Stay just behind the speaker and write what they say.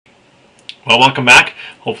Well, welcome back.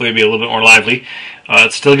 Hopefully it'll be a little bit more lively.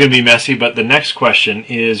 It's still going to be messy, but the next question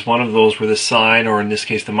is one of those where the sign, or in this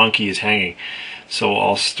case the monkey, is hanging. So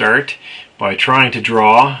I'll start by trying to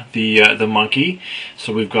draw the monkey.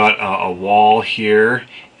 So we've got a wall here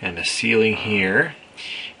and a ceiling here,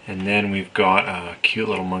 and then we've got a cute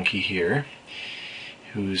little monkey here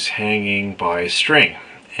who's hanging by a string.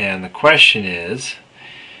 And the question is,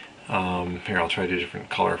 here I'll try to do a different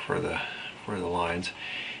color for the lines.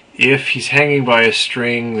 If he's hanging by a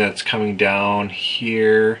string that's coming down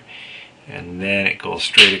here and then it goes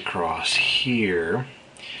straight across here,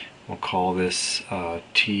 we'll call this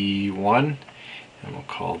T1 and we'll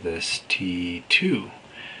call this T2.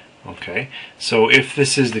 Okay, so if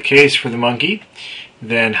this is the case for the monkey,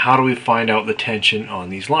 then how do we find out the tension on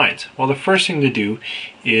these lines? Well, the first thing to do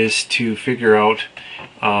is to figure out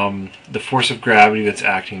the force of gravity that's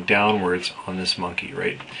acting downwards on this monkey,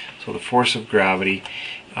 right? So the force of gravity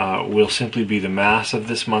will simply be the mass of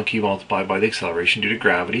this monkey multiplied by the acceleration due to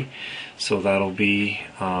gravity. So that'll be,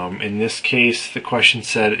 in this case, the question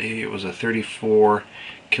said it was a 34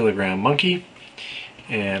 kilogram monkey,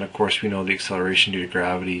 and of course we know the acceleration due to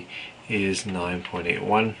gravity is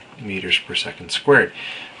 9.81 meters per second squared.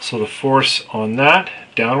 So the force on that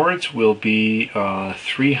downwards will be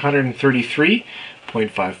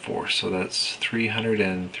 333.54. So that's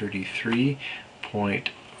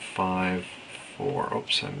 333.54.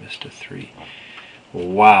 Oops, I missed a 3.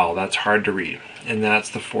 Wow, that's hard to read. And that's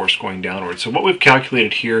the force going downward. So what we've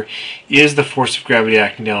calculated here is the force of gravity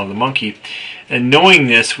acting down on the monkey. And knowing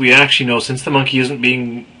this, we actually know, since the monkey isn't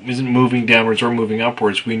moving downwards or moving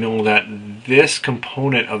upwards, we know that this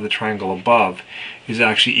component of the triangle above is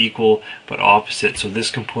actually equal but opposite. So this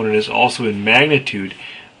component is also in magnitude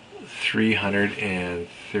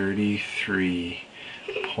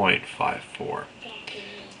 333.54.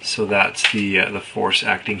 So that's the force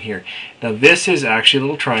acting here. Now this is actually a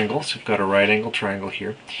little triangle, so we've got a right angle triangle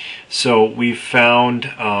here. So we've found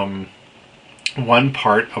one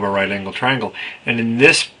part of a right angle triangle, and in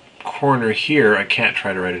this corner here, I can't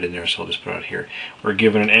try to write it in there, so I'll just put it out here. We're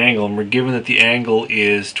given an angle, and we're given that the angle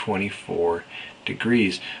is 24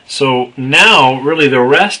 degrees. So now really the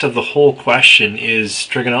rest of the whole question is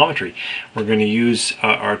trigonometry. We're going to use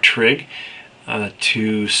our trig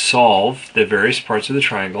to solve the various parts of the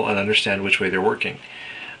triangle and understand which way they're working.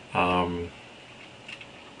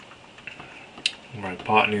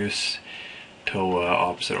 Hypotenuse, TOA,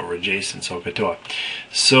 opposite over adjacent, so TOA.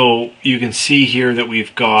 So you can see here that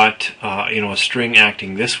we've got a string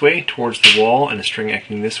acting this way towards the wall and a string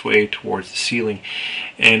acting this way towards the ceiling.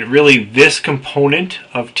 And really this component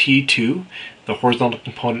of T2, the horizontal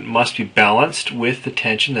component, must be balanced with the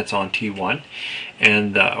tension that's on T1.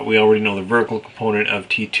 And we already know the vertical component of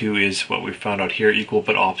T2 is what we found out here, equal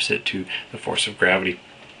but opposite to the force of gravity.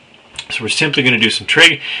 So we're simply going to do some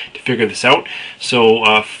trig to figure this out.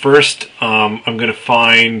 So first I'm going to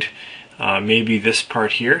find maybe this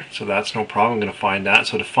part here, so that's no problem. I'm going to find that.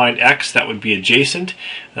 So to find x, that would be adjacent,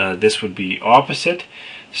 this would be opposite.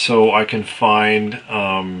 So I can find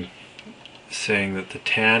saying that the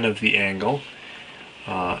tan of the angle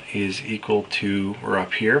is equal to, or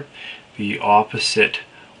up here, the opposite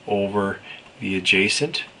over the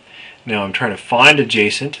adjacent. Now I'm trying to find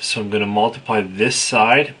adjacent, so I'm going to multiply this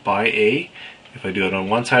side by a. If I do it on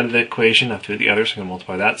one side of the equation, I have to do the other, so I'm going to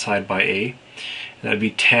multiply that side by a. And that would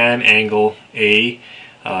be tan angle a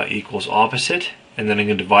equals opposite, and then I'm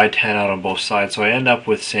going to divide tan out on both sides. So I end up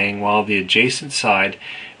with saying, well, the adjacent side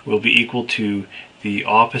will be equal to the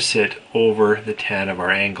opposite over the tan of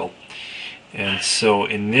our angle. And so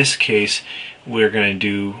in this case, we're going to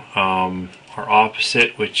do our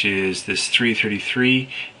opposite, which is this 333.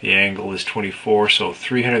 The angle is 24, so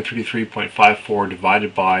 333.54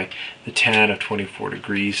 divided by the tan of 24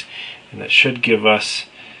 degrees. And that should give us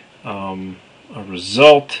a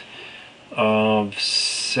result of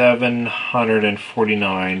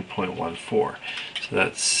 749.14. So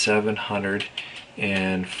that's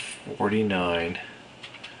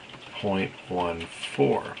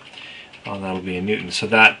 749.14. And that'll be in Newton. So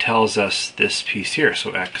that tells us this piece here.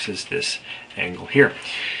 So x is this angle here.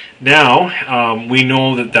 Now we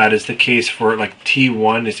know that that is the case for, like,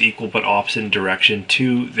 T1 is equal but opposite in direction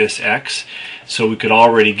to this x. So we could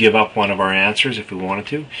already give up one of our answers if we wanted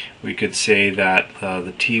to. We could say that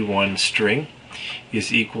the T1 string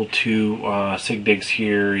is equal to, sig digs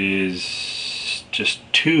here is just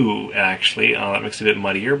 2 actually. That makes it a bit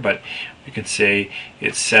muddier, but we can say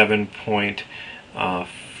it's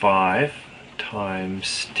 7.5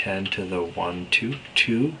 times 10 to the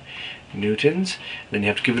 2 newtons. Then you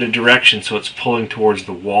have to give it a direction, so it's pulling towards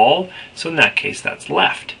the wall. So in that case, that's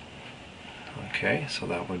left. Okay, so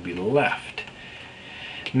that would be left.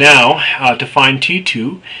 Now, to find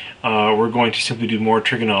T2, we're going to simply do more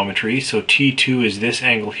trigonometry. So T2 is this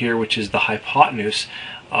angle here, which is the hypotenuse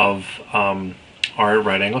of our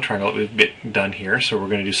right angle triangle that we've done here. So we're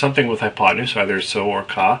going to do something with hypotenuse, either so or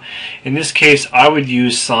ka. In this case, I would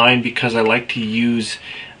use sine because I like to use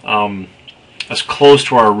as close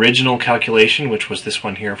to our original calculation, which was this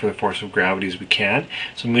one here for the force of gravity, as we can.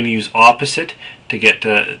 So I'm going to use opposite to get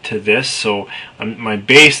to this. So my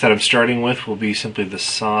base that I'm starting with will be simply the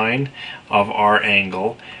sine of our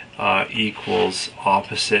angle equals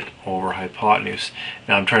opposite over hypotenuse.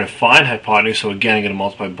 Now I'm trying to find hypotenuse, so again I'm going to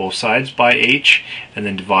multiply both sides by h and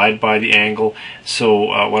then divide by the angle.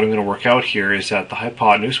 So what I'm going to work out here is that the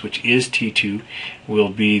hypotenuse, which is T2, will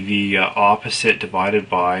be the opposite divided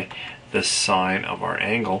by the sine of our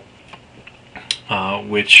angle,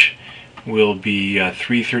 which will be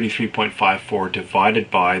 333.54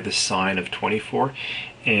 divided by the sine of 24,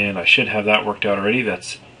 and I should have that worked out already.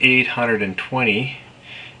 That's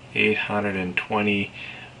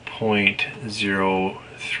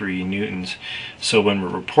 820.03 newtons. So when we're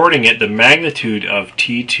reporting it, the magnitude of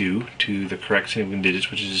T2 to the correct significant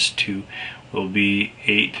digits, which is 2, will be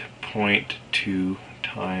 8.2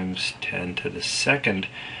 times 10 to the second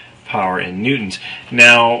power in newtons.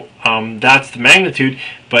 Now that's the magnitude,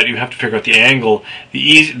 but you have to figure out the angle.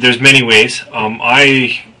 There's many ways.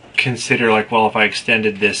 I consider, like, well, if I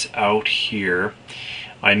extended this out here,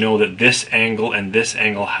 I know that this angle and this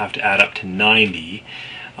angle have to add up to 90.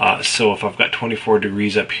 So if I've got 24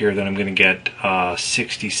 degrees up here, then I'm going to get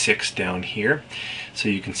 66 down here. So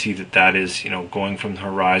you can see that that is, going from the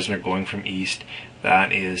horizon or going from east,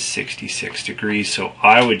 that is 66 degrees. So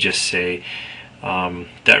I would just say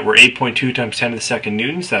that we're 8.2 times 10 to the second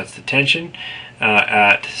newtons, that's the tension,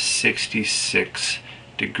 at 66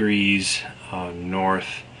 degrees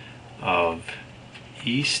north of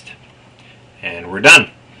east, and we're done.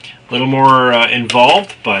 A little more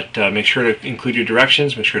involved, but make sure to include your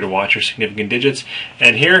directions, make sure to watch your significant digits,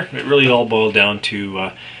 and here it really all boiled down to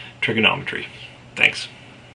trigonometry. Thanks.